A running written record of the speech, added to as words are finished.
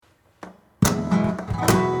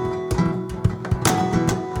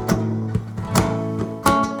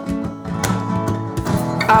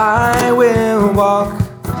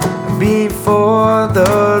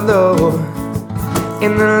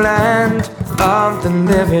in the land of the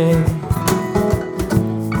living.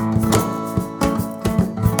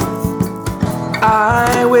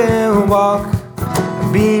 I will walk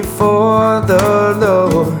before the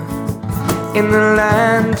Lord in the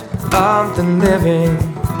land of the living.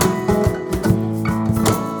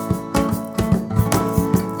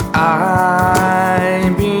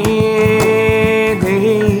 I believe,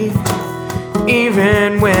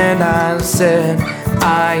 even when I said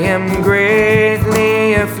I am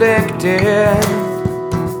greatly afflicted,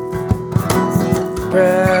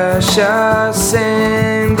 precious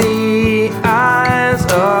in the eyes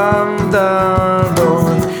of the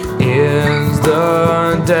Lord is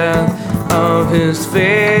the death of His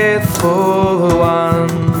faithful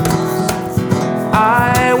ones.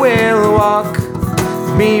 I will walk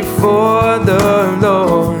before the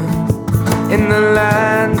Lord in the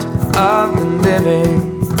land of the living.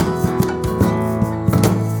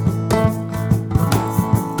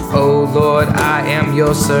 O Lord, I am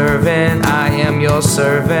your servant, I am your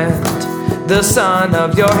servant, the son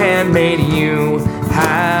of your handmaid. You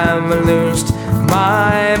have loosed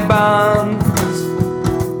my bonds.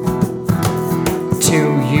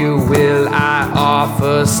 To you will I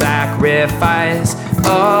offer sacrifice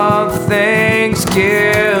of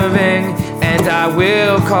thanksgiving, and I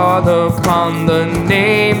will call upon the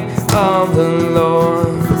name of the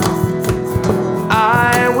Lord.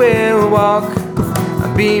 I will walk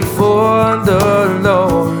before the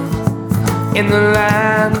Lord in the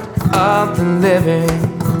land of the living.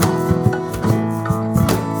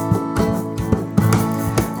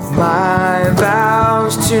 My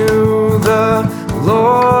vows to the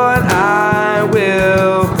Lord I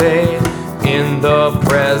will pay in the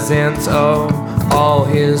presence of all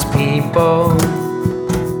His people,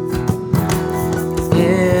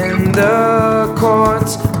 in the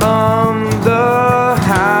courts of the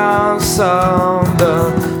house of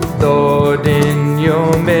the Lord, in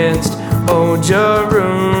your midst, O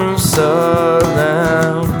Jerusalem.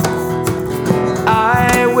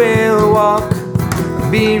 I will walk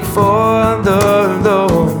before the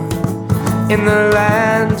Lord in the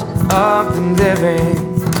land of the living.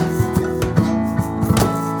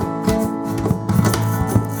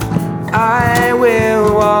 I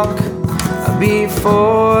will walk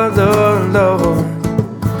before the Lord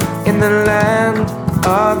in the land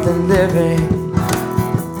of the living.